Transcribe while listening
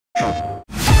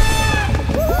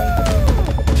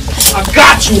I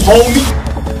got you, homie!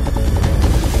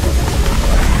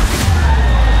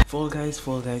 Fall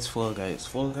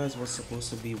Guys was supposed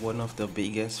to be one of the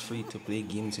biggest free-to-play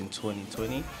games in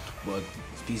 2020, but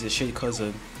piece of shit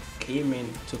cousin came in,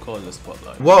 took all the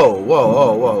spotlight.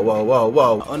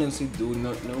 Whoa. I honestly do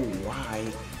not know why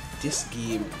this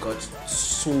game got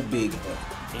so big, but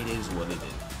it is what it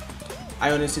is.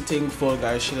 I honestly think Fall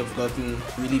Guys should have gotten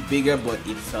really bigger, but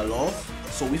it fell off.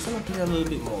 So we're gonna play a little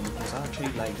bit more because I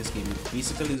actually like this game.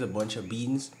 Basically, it's a bunch of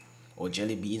beans or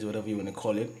jelly beans, whatever you want to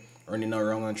call it, running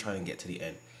around and trying to get to the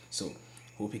end. So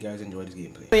hope you guys enjoy this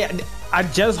gameplay. Yeah, I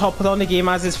just hopped on the game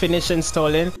as it's finished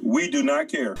installing. We do not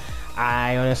care.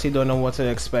 I honestly don't know what to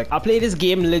expect. I played this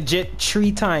game legit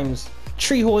 3 times.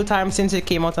 3 whole times since it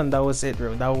came out, and that was it,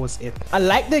 bro. That was it. I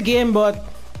like the game, but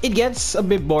it gets a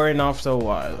bit boring after a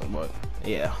while. But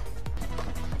yeah,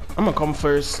 I'm gonna come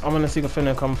first. I'm gonna see if I'm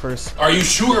gonna come first. Are you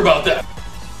sure about that?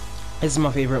 This is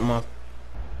my favorite map.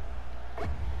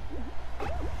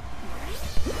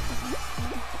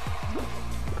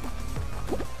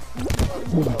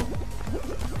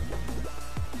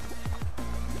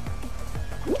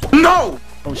 No!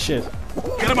 Oh shit.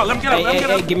 Get him up, let me get him, let me get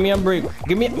him. Hey, give me a break.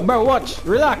 Give me, bro, watch,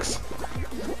 relax.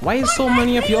 Why is so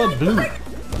many of y'all blue?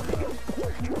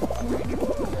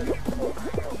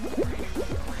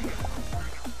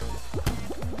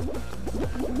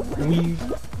 Weave.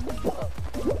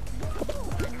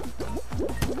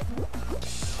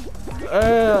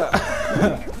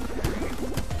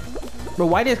 Bro,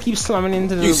 why do you keep slamming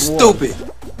into the wall? You stupid!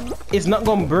 It's not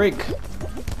gonna break.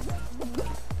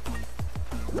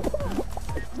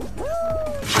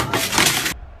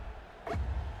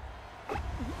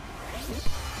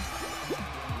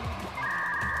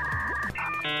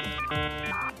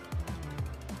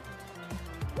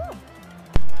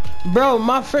 Bro,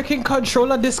 my freaking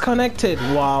controller disconnected.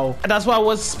 Wow. That's why I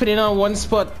was spinning on one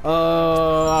spot.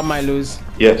 I might lose.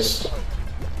 Yes.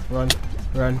 Run.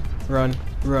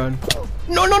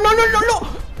 No.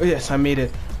 Oh, yes, I made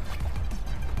it.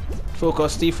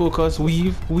 Focus, stay focused.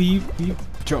 Weave.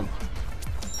 Jump.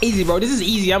 Easy, bro. This is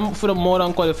easy. I'm for the more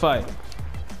than qualified.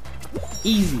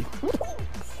 Easy.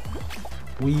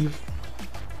 Weave.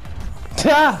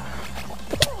 Ta!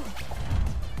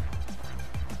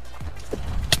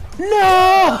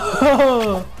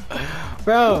 No!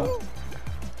 Bro,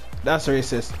 that's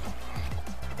racist.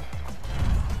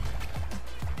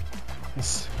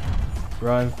 Yes.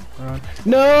 Run.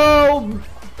 No!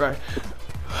 Right.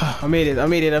 I made it.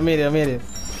 Run.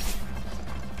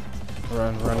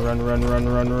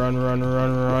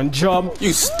 Jump.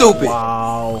 You stupid!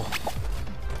 Wow.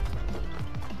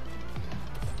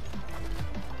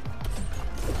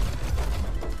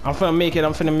 I'm finna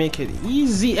make it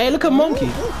easy. Hey, look at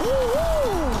Monkey.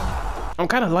 I'm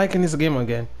kind of liking this game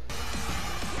again.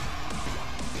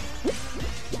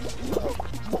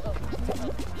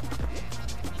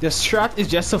 The strat is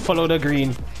just to follow the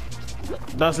green.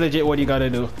 That's legit what you gotta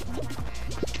do.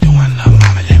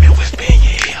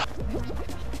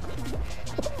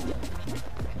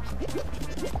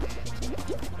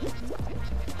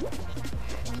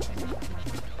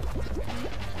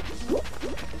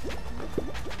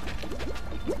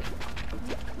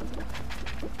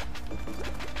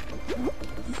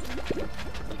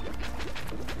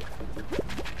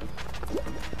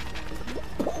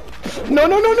 No.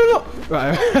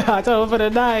 Right, I thought I was gonna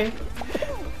die.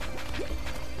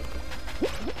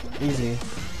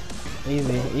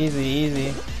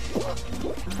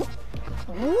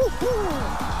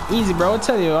 Easy, bro. I'll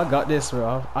tell you, I got this,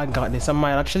 bro. I got this. I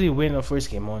might actually win the first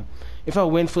game on. If I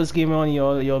win first game on,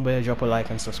 y'all better drop a like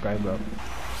and subscribe, bro.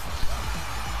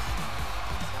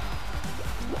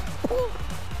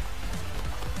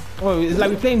 Oh, it's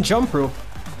like we're playing jump rope.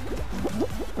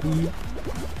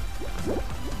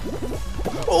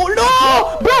 Oh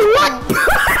no! Bro, what?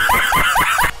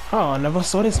 Oh, I never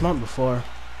saw this map before.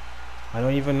 I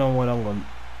don't even know what I'm going.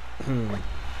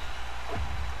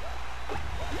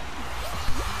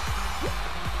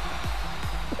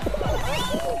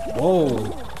 Whoa.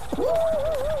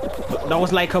 That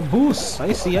was like a boost.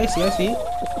 I see.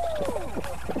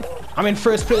 I'm in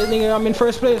first place, nigga. I'm in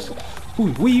first place.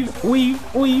 Weave.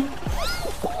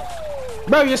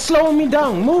 Bro, you're slowing me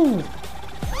down. Move.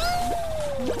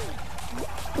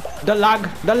 The lag,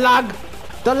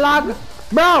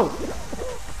 bro.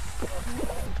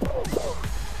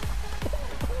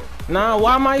 Nah,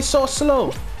 why am I so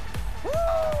slow?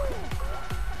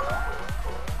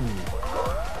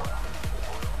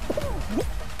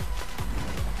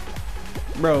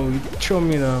 Bro, you throw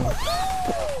me down.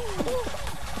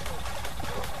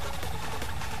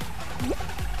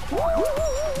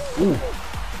 Ooh.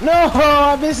 No,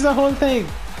 I missed the whole thing.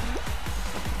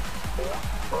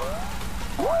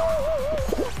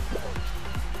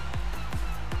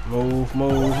 Move,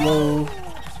 move, move.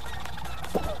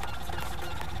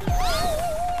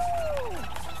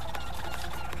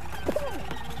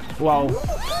 Wow.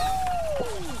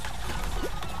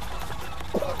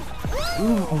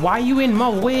 Why you in my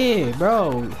way,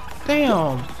 bro?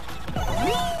 Damn.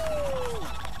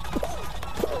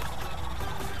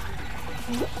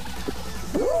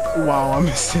 Wow, I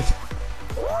missed it.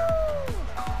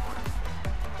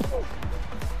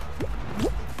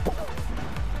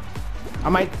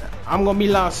 I'm gonna be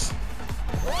last.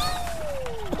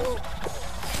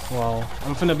 Wow,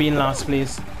 I'm finna be in last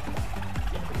place.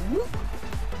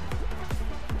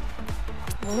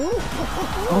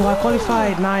 Oh, I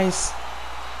qualified, nice.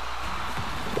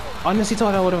 Honestly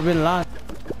thought I would have been last.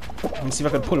 Let me see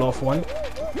if I could pull off one.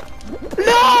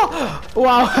 No!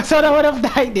 Wow, I thought I would have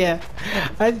died there.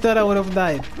 I thought I would have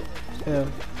died. Yeah.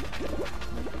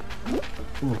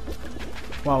 Ooh.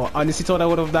 Wow, honestly thought I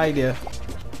would have died there.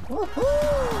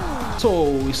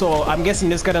 So I'm guessing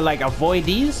just gotta like avoid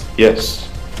these? Yes.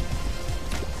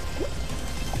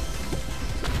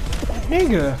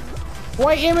 Nigga,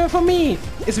 why aiming for me?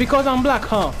 It's because I'm black,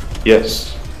 huh?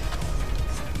 Yes.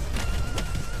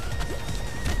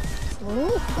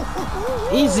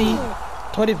 Easy.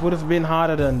 Thought it would have been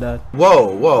harder than that. Whoa,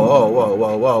 whoa, whoa, whoa,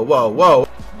 whoa, whoa, whoa, whoa.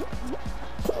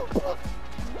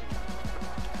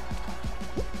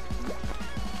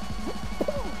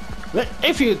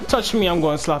 If you touch me, I'm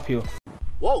gonna slap you.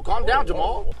 Whoa, calm down,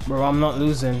 Jamal. Bro, I'm not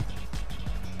losing.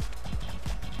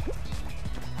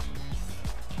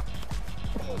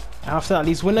 I have to at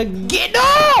least win again.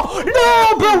 No!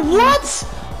 No, bro, what?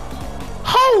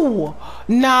 How?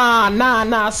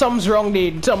 Nah, something's wrong,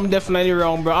 dude. Something definitely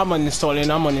wrong, bro. I'm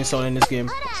uninstalling this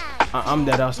game. I'm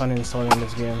dead ass uninstalling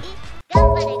this game.